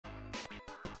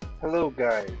Hello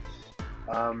guys.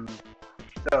 Um,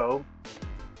 so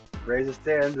Raise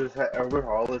Stands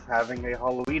Overhaul is having a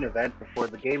Halloween event before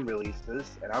the game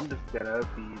releases, and I'm just gonna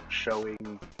be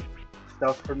showing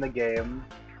stuff from the game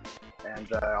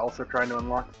and also trying to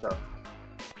unlock stuff.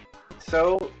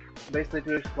 So basically,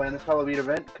 to explain, this Halloween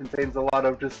event contains a lot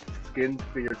of just skins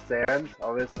for your stands.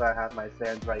 Obviously, I have my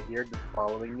stands right here, just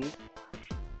following me.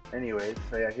 Anyways,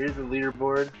 so yeah, here's the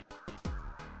leaderboard.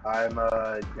 I'm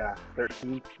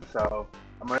 13th, so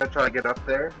I'm gonna try to get up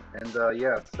there. And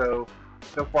yeah, so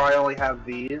far I only have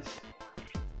these.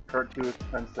 They're too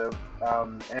expensive.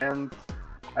 And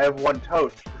I have one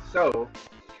toast. So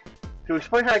to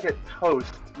explain how to get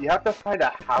toast, you have to find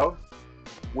a house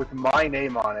with my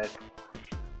name on it.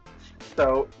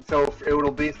 So it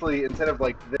will basically, instead of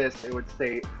like this, it would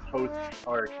say toast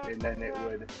art, and then it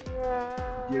would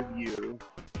give you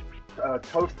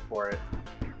toast for it.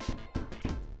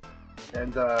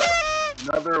 And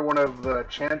another one of the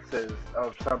chances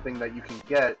of something that you can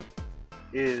get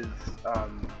is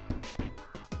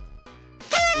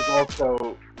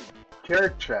also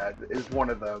carrotchad is one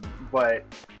of them, but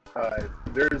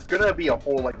there's gonna be a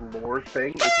whole like lore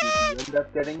thing if you do end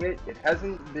up getting it. It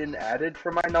hasn't been added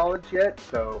from my knowledge yet,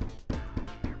 so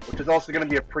which is also gonna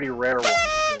be a pretty rare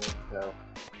one. So,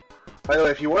 by the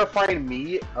way, if you want to find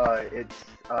me, it's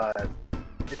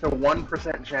a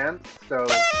 1% chance. So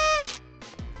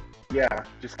yeah,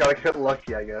 just gotta get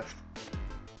lucky, I guess.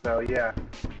 So yeah.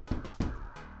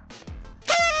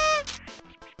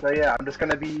 So yeah, I'm just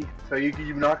gonna be. So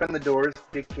you knock on the doors,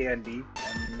 get candy,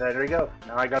 and there you go.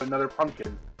 Now I got another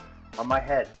pumpkin on my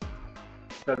head.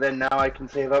 So then now I can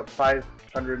save up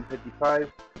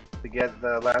 555 to get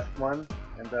the last one,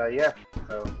 and yeah.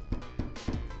 So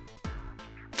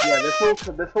yeah,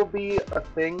 this will be a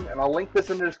thing, and I'll link this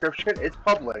in the description. It's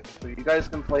public, so you guys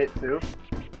can play it too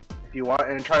if you want,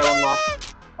 and try to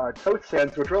unlock Toad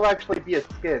Sands, which will actually be a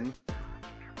skin.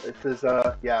 This is,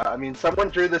 yeah, I mean, someone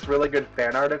drew this really good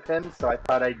fan art of him, so I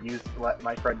thought I'd let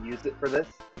my friend use it for this.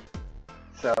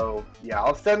 So, yeah,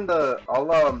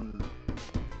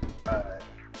 but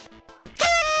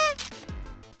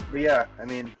yeah, I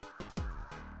mean,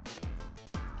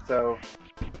 so,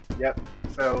 yep,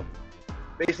 so,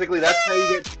 basically that's how you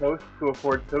get toast to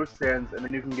afford toast sands, and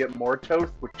then you can get more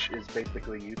toast, which is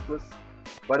basically useless.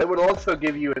 But it would also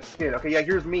give you a skin. Okay, yeah,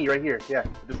 here's me right here, yeah,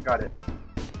 I just got it.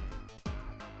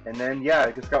 And then, yeah,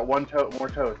 I just got one more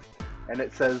toast. And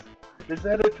it says, is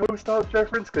that a Toast Ops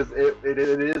reference? Because it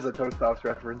is a Toast Ops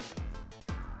reference.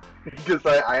 Because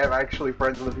I am actually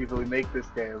friends with the people who make this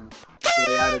game. So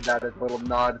they added that as a little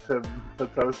nod to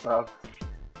Toast Ops.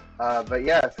 But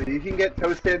yeah, so you can get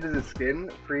Toast Stand as a skin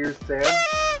for your stand.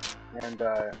 And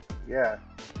yeah,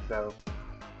 so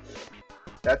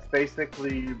that's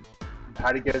basically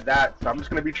how to get that. So I'm just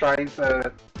going to be trying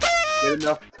to get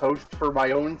enough toast for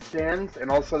my own stands,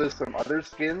 and also there's some other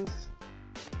skins.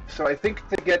 So I think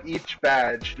to get each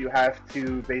badge, you have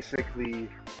to basically,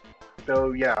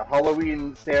 so yeah,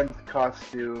 Halloween stands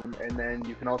costume, and then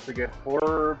you can also get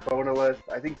horror, boneless.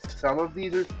 I think some of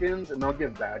these are skins, and they'll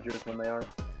give badges when they are.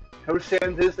 Toast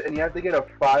stands is, and you have to get a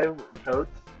 5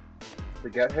 totes to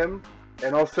get him,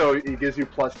 and also it gives you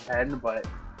plus 10, but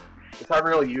it's not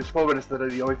really useful, but it's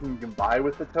the only thing you can buy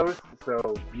with the toast.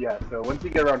 So yeah, so once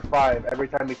you get around 5, every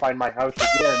time you find my house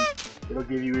again, it'll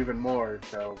give you even more.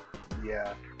 So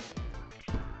yeah.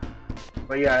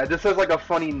 But yeah, this is like a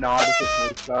funny nod to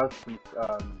some stuff.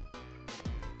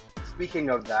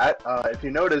 Speaking of that, if you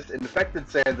notice, infected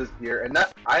sands is here, and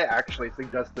that I actually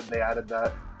suggested they added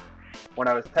that when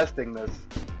I was testing this.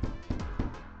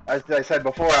 As I said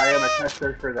before, I am a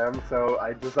tester for them, so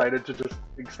I decided to just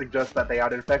suggest that they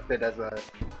add infected as a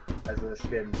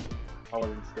skin,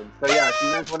 Halloween skin. So yeah, if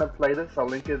you guys want to play this, I'll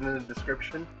link it in the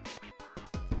description.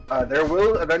 There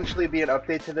will eventually be an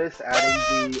update to this,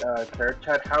 adding the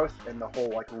carrotchad house and the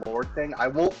whole like lore thing. I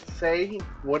won't say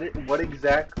what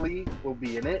exactly will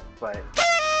be in it, but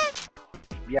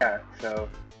yeah, so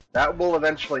that will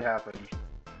eventually happen.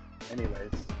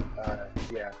 Anyways,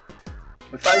 yeah.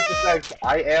 Besides the fact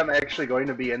I am actually going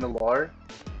to be in the lore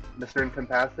in a certain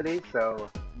capacity, so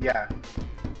yeah.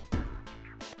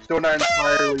 Still not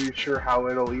entirely sure how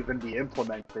it'll even be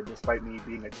implemented, despite me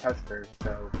being a tester,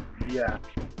 so yeah.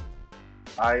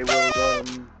 I will, so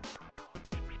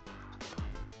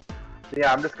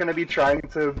yeah, I'm just gonna be trying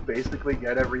to basically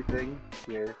get everything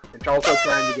here, and also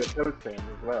trying to get Toast Fans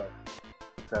as well.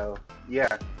 So,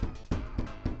 yeah.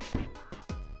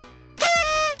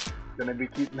 Gonna be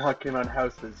keep knocking on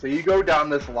houses. So you go down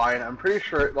this line, I'm pretty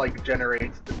sure it like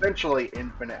generates essentially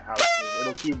infinite houses.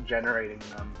 It'll keep generating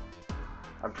them.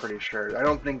 I'm pretty sure. I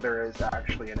don't think there is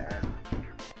actually an end.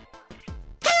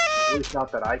 At least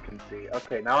not that I can see.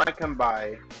 Okay, now I can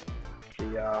buy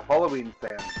the Halloween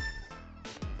stand.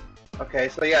 Okay,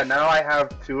 so yeah, now I have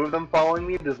two of them following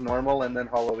me, just normal and then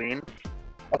Halloween.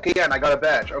 Okay, yeah, and I got a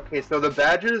badge. Okay, so the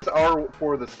badges are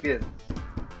for the skins.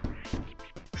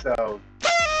 So,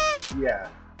 yeah.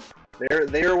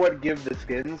 They're what give the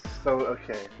skins. So,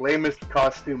 okay, lamest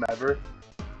costume ever.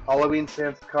 Halloween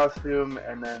Sans costume,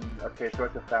 and then, okay, so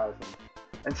it's 1,000.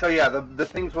 And so, yeah, the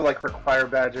things will, like, require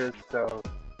badges, so,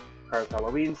 Cars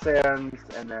Halloween Sans,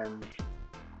 and then,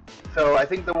 so I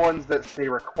think the ones that say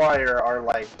require are,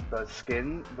 like, the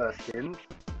skins,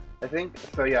 I think.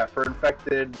 So, yeah, for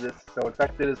Infected, so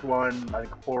Infected is one, I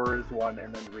think Horror is one,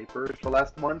 and then Reaper is the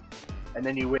last one. And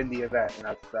then you win the event,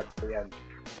 and that's the end.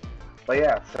 But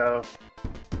yeah, so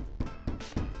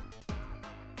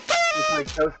it's like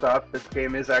Toast Off, this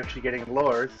game is actually getting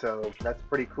lore, so that's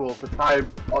pretty cool. To tie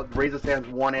Razor Sands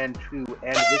 1 and 2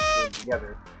 and this game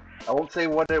together. I won't say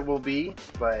what it will be,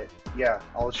 but yeah,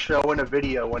 I'll show in a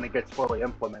video when it gets fully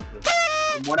implemented.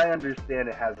 From what I understand,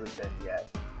 it hasn't been yet,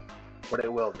 but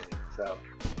it will be. So,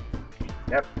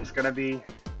 yep, it's gonna be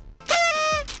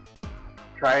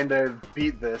trying to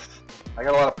beat this. I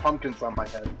got a lot of pumpkins on my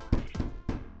head.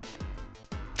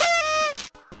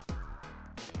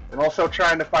 And also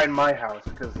trying to find my house,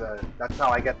 because that's how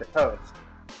I get the toast.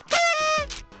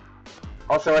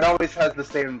 Also, it always has the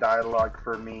same dialogue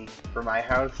for me, for my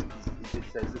house. It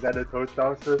says, is that a toast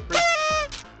house surfer?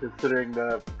 Considering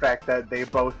the fact that they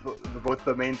both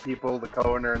the main people, the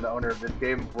co-owner and the owner of this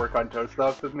game, work on Toast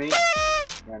Off with me.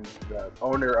 And the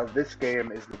owner of this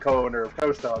game is the co-owner of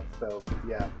Toast Off, so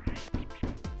yeah.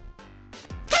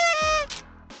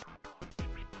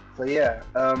 So yeah,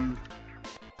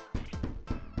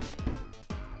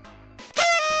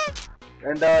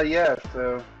 and yeah,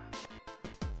 so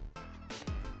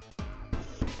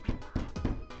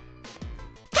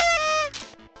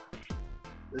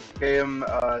this game,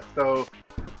 so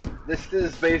this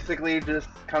is basically just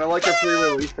kind of like a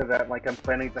pre-release event, like I'm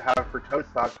planning to have for Toast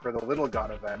Off for the Little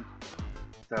God event.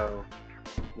 So,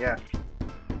 yeah.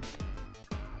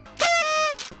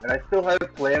 And I still have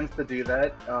plans to do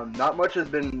that. Not much has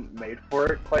been made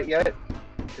for it quite yet,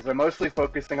 because I'm mostly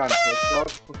focusing on Toast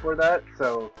Off before that,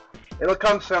 so it'll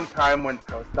come sometime when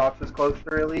Toast Off is close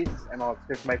to release, and I'll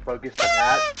shift my focus to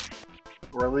that,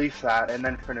 release that, and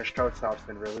then finish Toast Off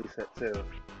and release it too.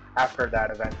 After that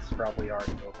event's probably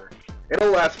already over. It'll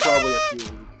last probably a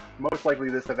few weeks. Most likely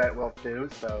this event will too,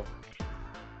 so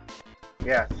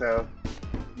yeah, so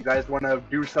you guys want to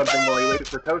do something while you wait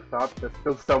for Toast Off that's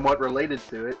still somewhat related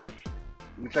to it,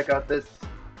 you can check out this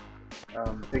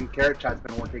thing carrotchad's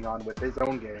been working on with his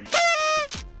own game.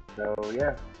 So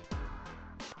yeah.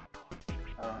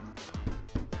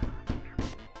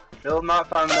 Still not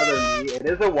found another me. It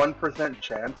is a 1%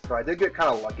 chance, so I did get kind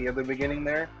of lucky at the beginning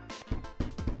there.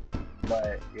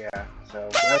 But yeah, so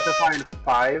I have to find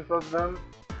 5 of them.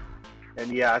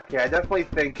 And yeah, okay, I definitely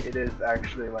think it is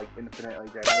actually like infinitely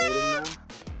generating them.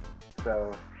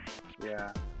 So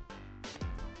yeah.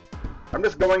 I'm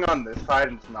just going on this side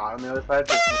and it's not on the other side,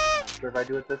 so it's much faster if I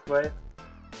do it this way.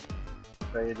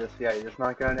 So you just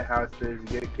knock on the houses,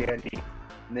 you get candy,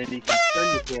 and then you can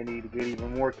spend the candy to get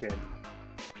even more candy.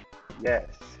 Yes.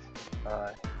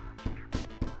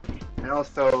 And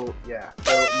also, yeah,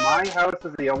 so my house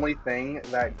is the only thing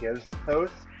that gives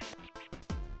toast.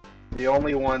 The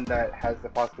only one that has the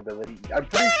possibility. I'm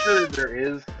pretty sure there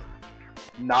is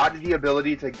not the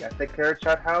ability to get the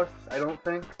carrotchad house, I don't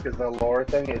think, because the lore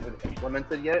thing isn't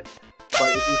implemented yet.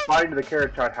 But if you find the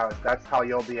carrotchad house, that's how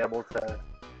you'll be able to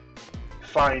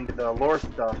find the lore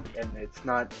stuff, and it's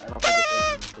not, I don't think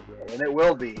it's implemented yet. And it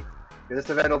will be. This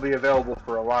event will be available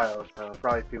for a while, so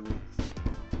probably a few weeks.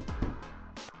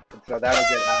 And so that'll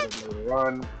get added later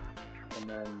on, and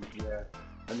then, yeah,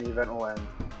 and the event will end.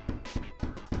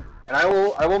 And I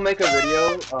will make a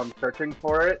video searching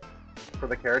for it, for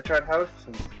the carrotchad house,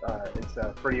 since it's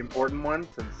a pretty important one,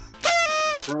 since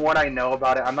from what I know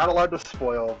about it, I'm not allowed to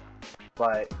spoil,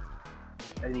 but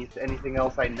anything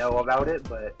else I know about it,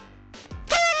 but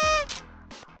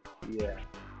yeah.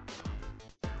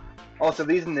 Also,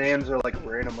 these names are like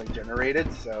randomly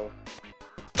generated, so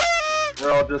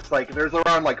they're all just like, there's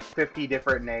around like 50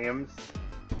 different names,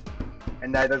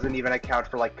 and that doesn't even account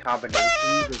for like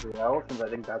combinations as well, since I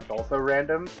think that's also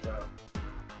random, so.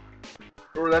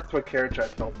 Or that's what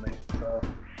carrotchad told me, so.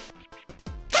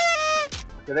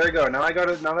 Okay, there we go, now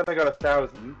that I got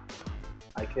 1,000,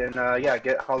 I can, yeah,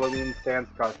 get Halloween Sans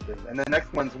costume, and the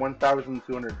next one's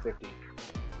 1,250.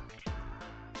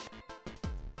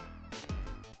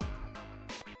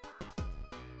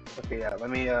 Okay, yeah, let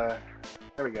me, there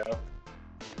we go.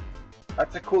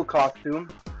 That's a cool costume.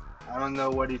 I don't know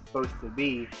what he's supposed to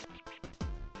be.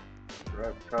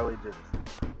 Probably just...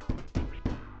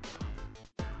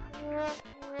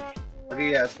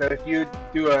 Okay, yeah, so if you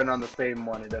do it on the same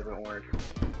one, it doesn't work.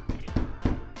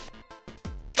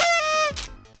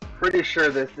 Pretty sure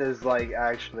this is like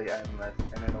actually endless,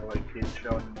 and it'll like keep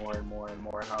showing more and more and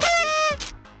more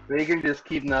houses. So you can just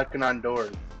keep knocking on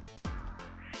doors.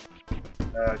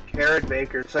 Carrot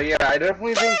Baker. So yeah, I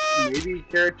definitely think maybe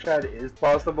carrotchad is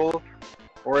possible,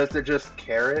 or is it just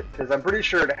carrot? Because I'm pretty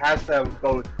sure it has to have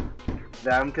both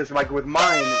them. Because like with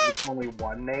mine, it's only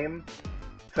one name,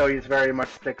 so he's very much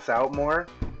sticks out more.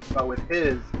 But with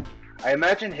his, I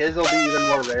imagine his will be even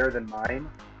more rare than mine.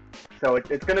 So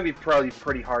it's going to be probably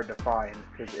pretty hard to find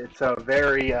because it's a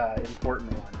very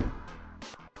important one.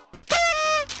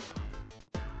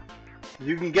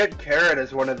 You can get carrot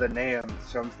as one of the names,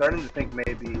 so I'm starting to think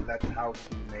maybe that's how he's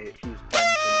trying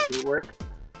to make it work.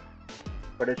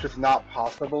 But it's just not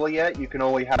possible yet. You can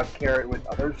only have carrot with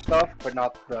other stuff, but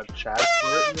not the chad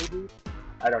for it, maybe?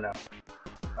 I don't know.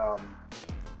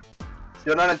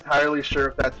 Still not entirely sure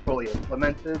if that's fully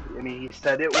implemented. I mean, he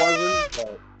said it wasn't,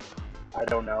 but I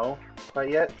don't know quite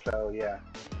yet, so yeah.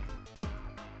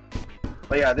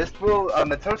 But yeah, this will,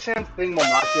 the Toast Stand thing will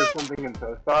not give something in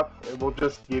Toast Stops. It will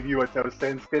just give you a Toast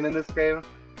Stand skin in this game.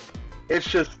 It's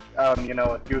just, you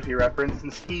know, a goofy reference,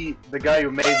 since the guy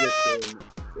who made this game,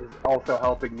 is also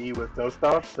helping me with Toast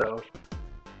Stops, so,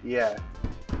 yeah.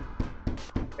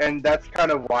 And that's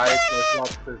kind of why Toast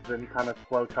Stops has been kind of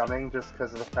slow coming, just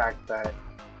because of the fact that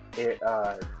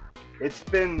it's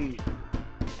been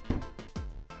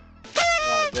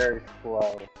very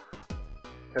slow.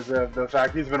 Because of the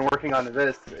fact he's been working on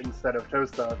this instead of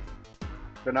Toast Stops,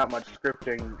 so not much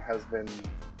scripting has been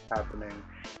happening.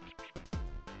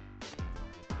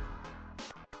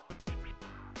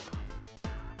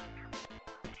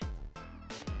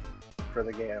 For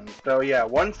the game. So yeah,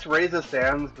 once Raise the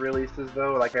Sands releases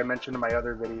though, like I mentioned in my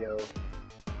other video,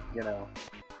 you know,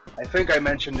 I think I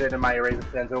mentioned it in my Raise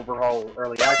the Sands Overhaul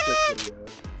Early Access video.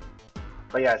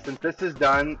 But yeah, since this is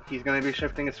done, he's going to be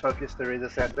shifting his focus to Raise the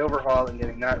Sands Overhaul and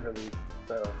getting that released.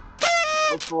 So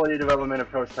hopefully development of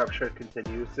Toast Top should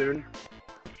continue soon,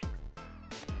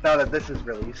 now that this is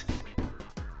released.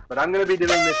 But I'm going to be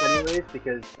doing this anyways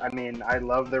because, I mean, I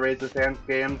love the Raise the Sands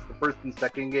games. The first and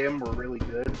second game were really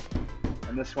good,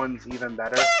 and this one's even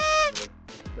better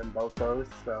than both those,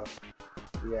 so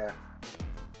yeah.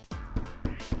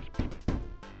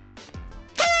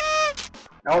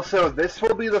 Also, this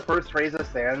will be the first Raise the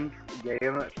Sands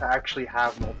game to actually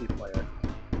have multiplayer.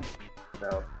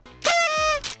 So,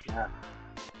 yeah.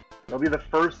 It'll be the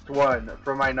first one,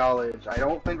 from my knowledge. I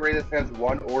don't think Raise the Sands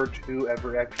 1 or 2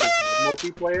 ever actually had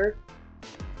multiplayer,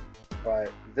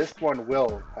 but this one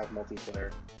will have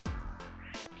multiplayer.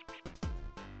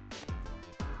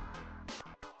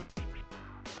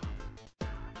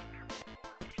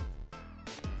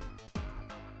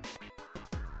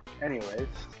 Anyways,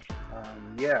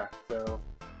 yeah, so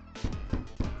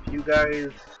if you guys,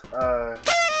 I'm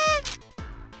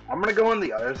gonna go on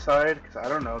the other side, because I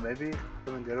don't know, maybe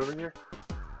something good over here?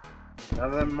 None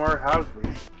of them more houses.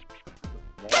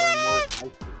 More and more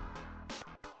houses.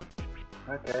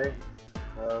 Okay,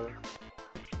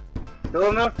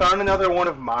 still enough, found another one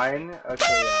of mine.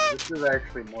 Okay, yeah, this is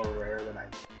actually more rare than I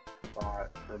thought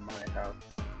for my house.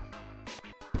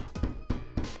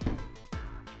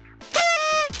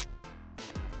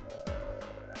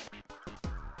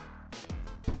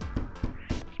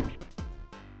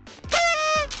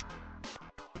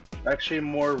 Actually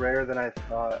more rare than I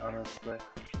thought, honestly.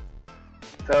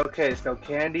 So, okay, so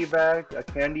candy bag, a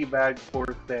candy bag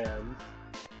for sands,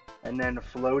 and then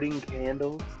floating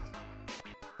candles,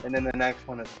 and then the next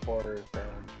one is quarter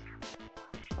sands.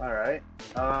 Alright,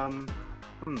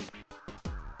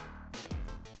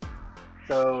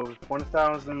 So,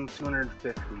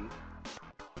 1,250.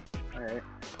 Alright.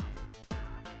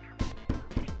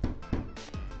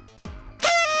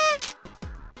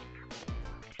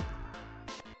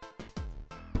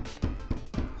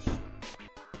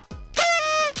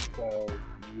 So,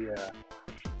 yeah.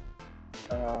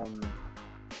 So...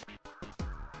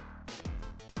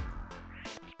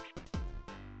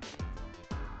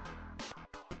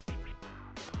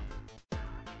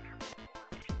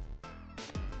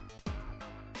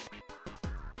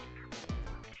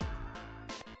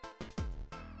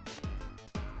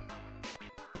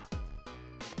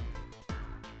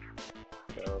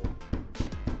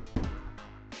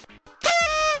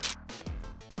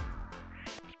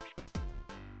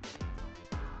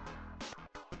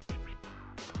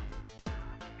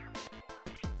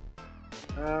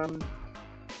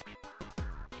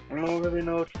 I don't really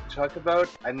know what to talk about.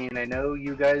 I mean, I know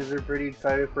you guys are pretty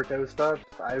excited for Toast Up.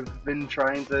 I've been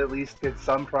trying to at least get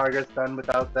some progress done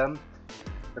without them.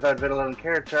 Without Vittler and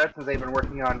carrotchad, since they've been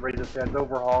working on Radio Sands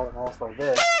Overhaul and also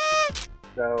this.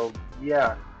 So,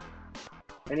 yeah.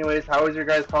 Anyways, how was your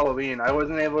guys' Halloween? I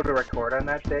wasn't able to record on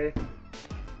that day.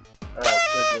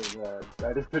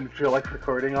 I just didn't feel like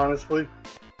recording, honestly.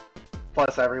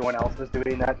 Plus, everyone else was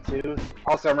doing that too.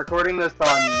 Also, I'm recording this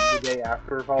on the day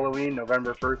after Halloween,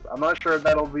 November 1st. I'm not sure if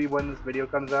that'll be when this video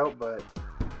comes out, but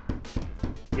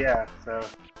yeah, so.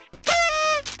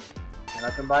 And I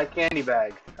can buy candy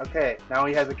bags. Okay, now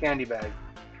he has a candy bag.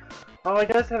 Oh, he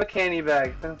does have a candy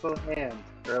bag. Pencil hand.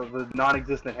 Or the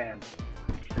non-existent hand.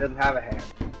 He doesn't have a hand.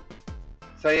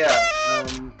 So yeah,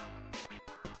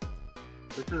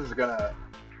 this is gonna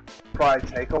probably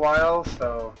take a while,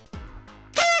 so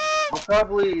I'll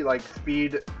probably like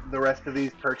speed the rest of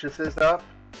these purchases up,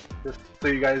 just so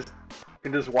you guys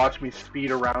can just watch me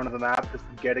speed around the map, just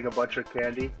getting a bunch of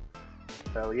candy.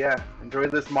 So yeah, enjoy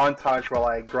this montage while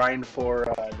I grind for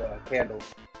the candles.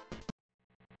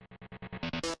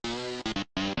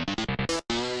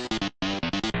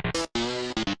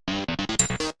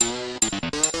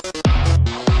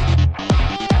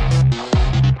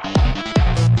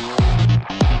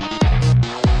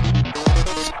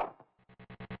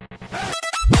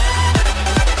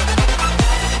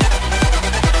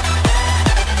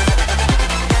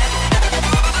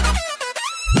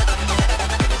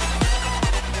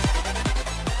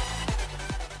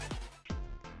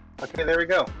 Okay, there we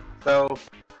go. So,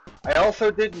 I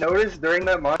also did notice during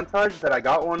that montage that I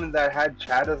got one that had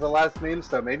Chad as the last name,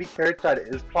 so maybe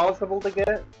carrotchad is possible to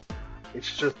get.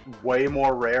 It's just way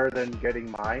more rare than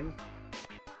getting mine.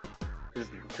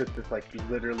 Just because it's like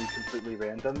literally completely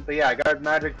random. But yeah, I got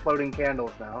magic floating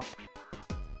candles now.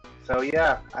 So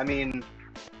yeah, I mean,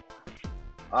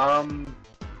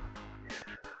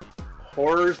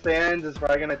 Horror Sands is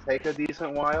probably gonna take a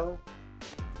decent while.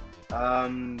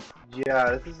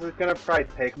 Yeah, this is gonna probably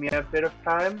take me a bit of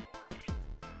time.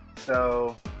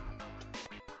 So,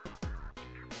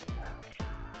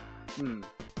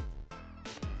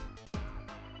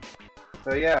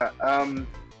 So yeah, I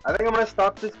think I'm gonna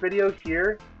stop this video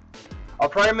here. I'll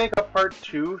probably make a part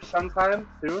 2 sometime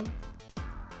soon.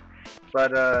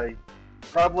 But,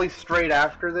 probably straight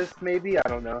after this, maybe? I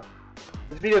don't know.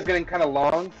 This video's getting kind of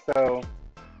long, so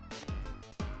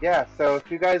yeah, so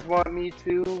if you guys want me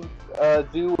to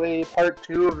do a part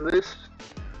 2 of this,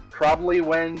 probably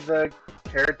when the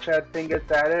carrotchad thing gets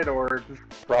added, or just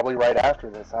probably right after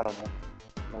this, I don't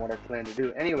know what I plan to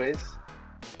do. Anyways,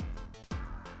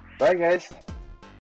 bye guys.